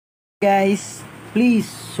Guys, please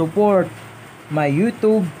support my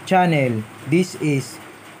YouTube channel. This is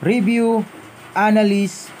Review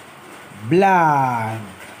Analyst Vlog.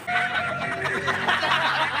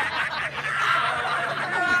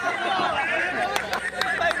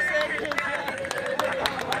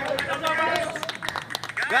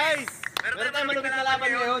 Guys, meron tayong malupit na laban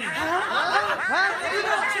ngayon. Ha?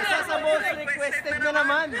 Isa sa most requested na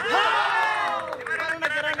naman.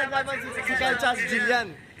 Paano naglaban si Kyle at si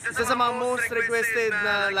Jillian? Isa sa mga most requested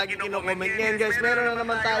na lagi kino-comment ngayon, guys. Meron na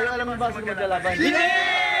naman tayo. Alam mo ba sino maglalaban? Hindi!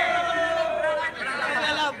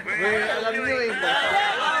 Alam! Alam nyo eh.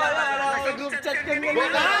 Sa group chat ka nyo. Boga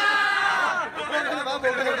na ba?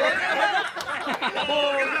 Boga na ba?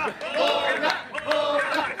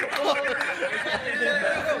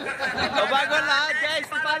 O bago lahat, guys,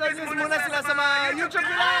 i-follow nyo muna sila sa mga YouTube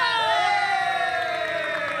nila!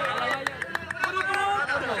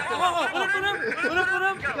 Punam!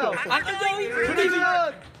 Uncle Joey! Hindi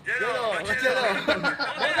yun! Jelo! Jelo!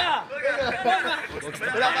 Beda!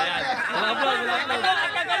 Wala ka! Wala vlog!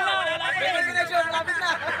 Lapit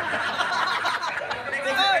na!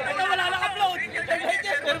 Ito wala lang upload!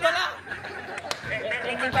 Pero wala!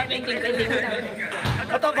 Pending.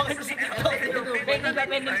 Ito, bakit gusto dito?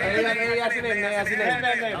 Pending.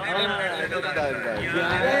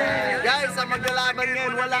 Guys, ang maglalaban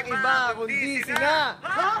ngayon, walang iba, kundi sila!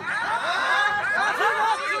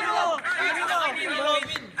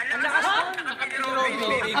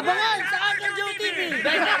 Abangan sa Uncle Joe TV!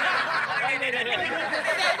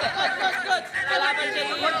 Kalaban siya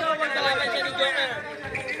ni Joker!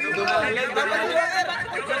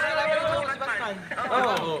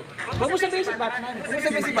 Huwag mo sabihin si Batman.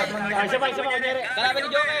 Siya pa, kunyari. Kalaban ni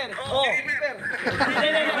Joker.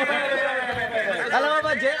 Alam mo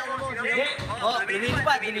ba, Je?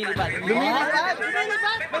 Lumilipat.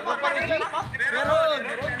 Meron.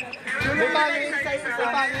 May pangin sa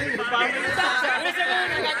pangin.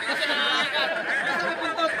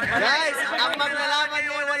 Guys, ang maglalaban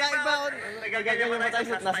niyo wala iba. Nagagagan mo tayo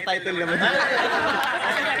nasa title naman.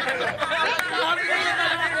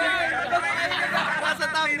 Nasa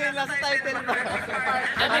thumbnail, nasa title pa.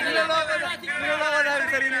 Niloloko namin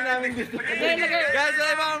sarili namin dito. Guys,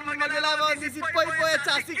 wala ibang maglalaban si POYPOY at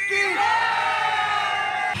si King.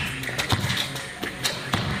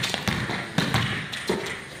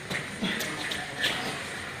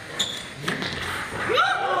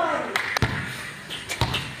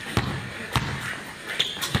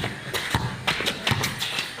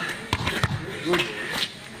 Good.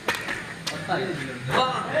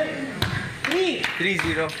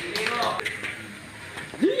 3-0.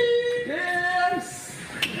 Yes!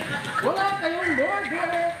 Wala kayong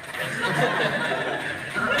border!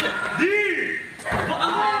 D!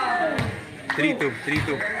 3-2.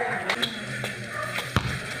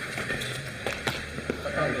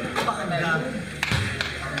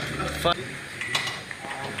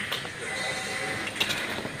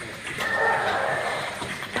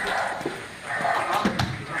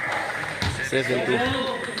 7-2.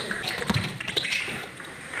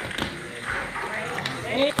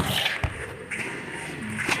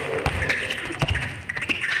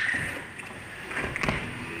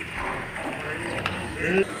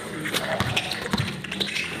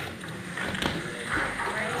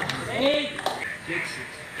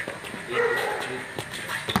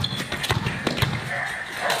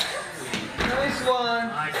 Nice one.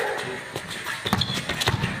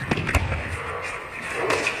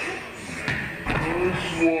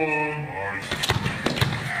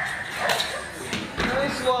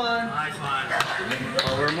 Nice one.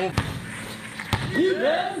 Power move.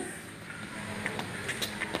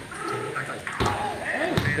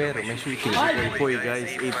 Pero may shooting si POYPOY, guys.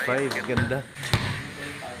 8-5. Ganda.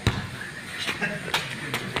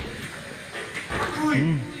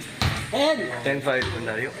 10-5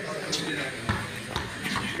 Pundario.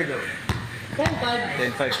 10-5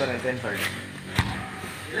 pa rin, 10-5.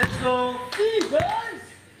 Let's go! Defense!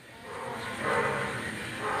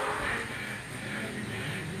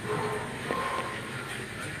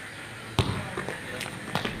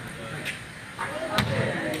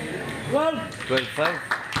 Well,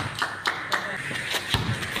 12-5.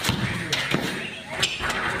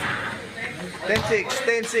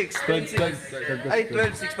 10-6. Ay,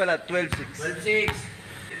 12-6 pala. 12-6.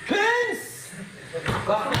 Pins!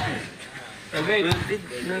 Okay.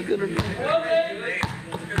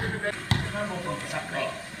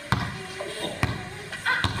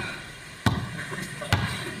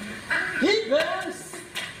 Defense!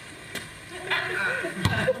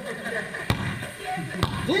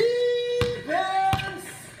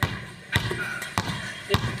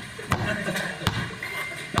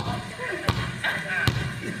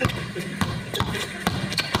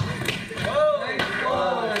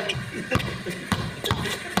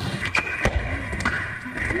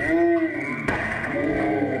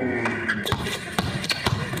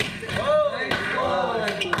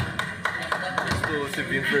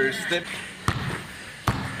 Grabe yung first step.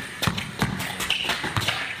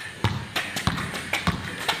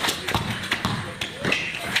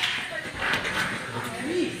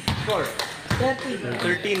 Score.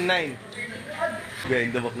 13-9.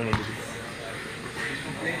 Ganda bak naman dito.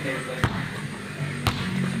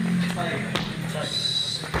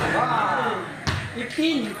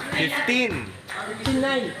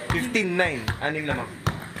 15-9. Aning lamang.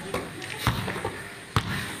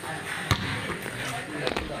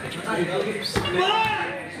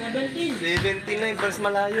 17-9, pares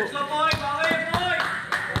malayo.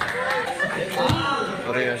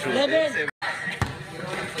 Pare ang shoot. 17-11.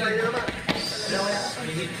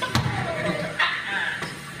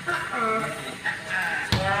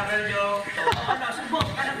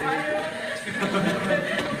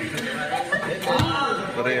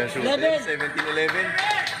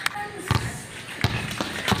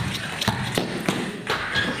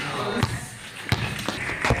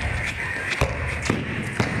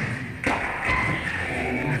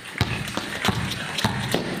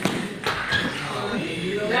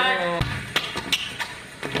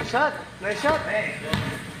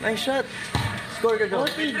 Nice shot. Score ka go.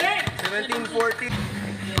 17-14.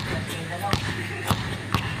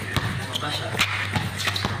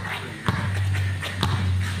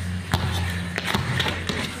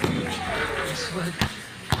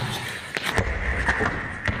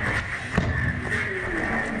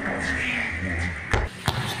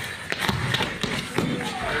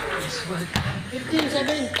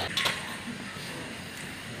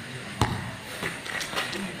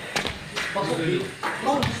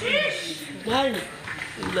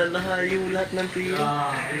 Lalahayo lahat ng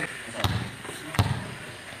tira.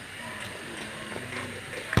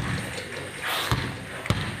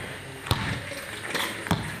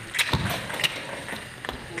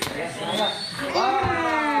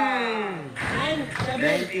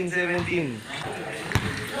 Nineteen 17.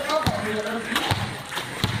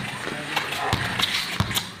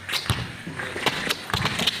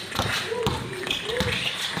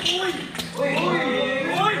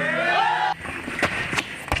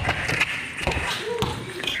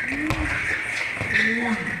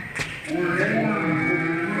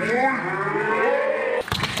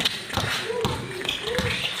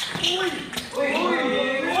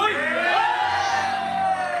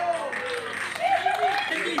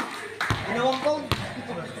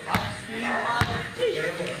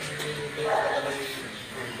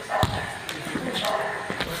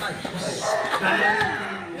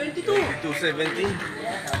 Two 17.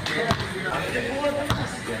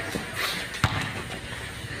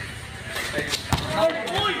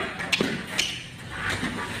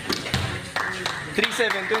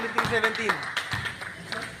 3-7, 23-17.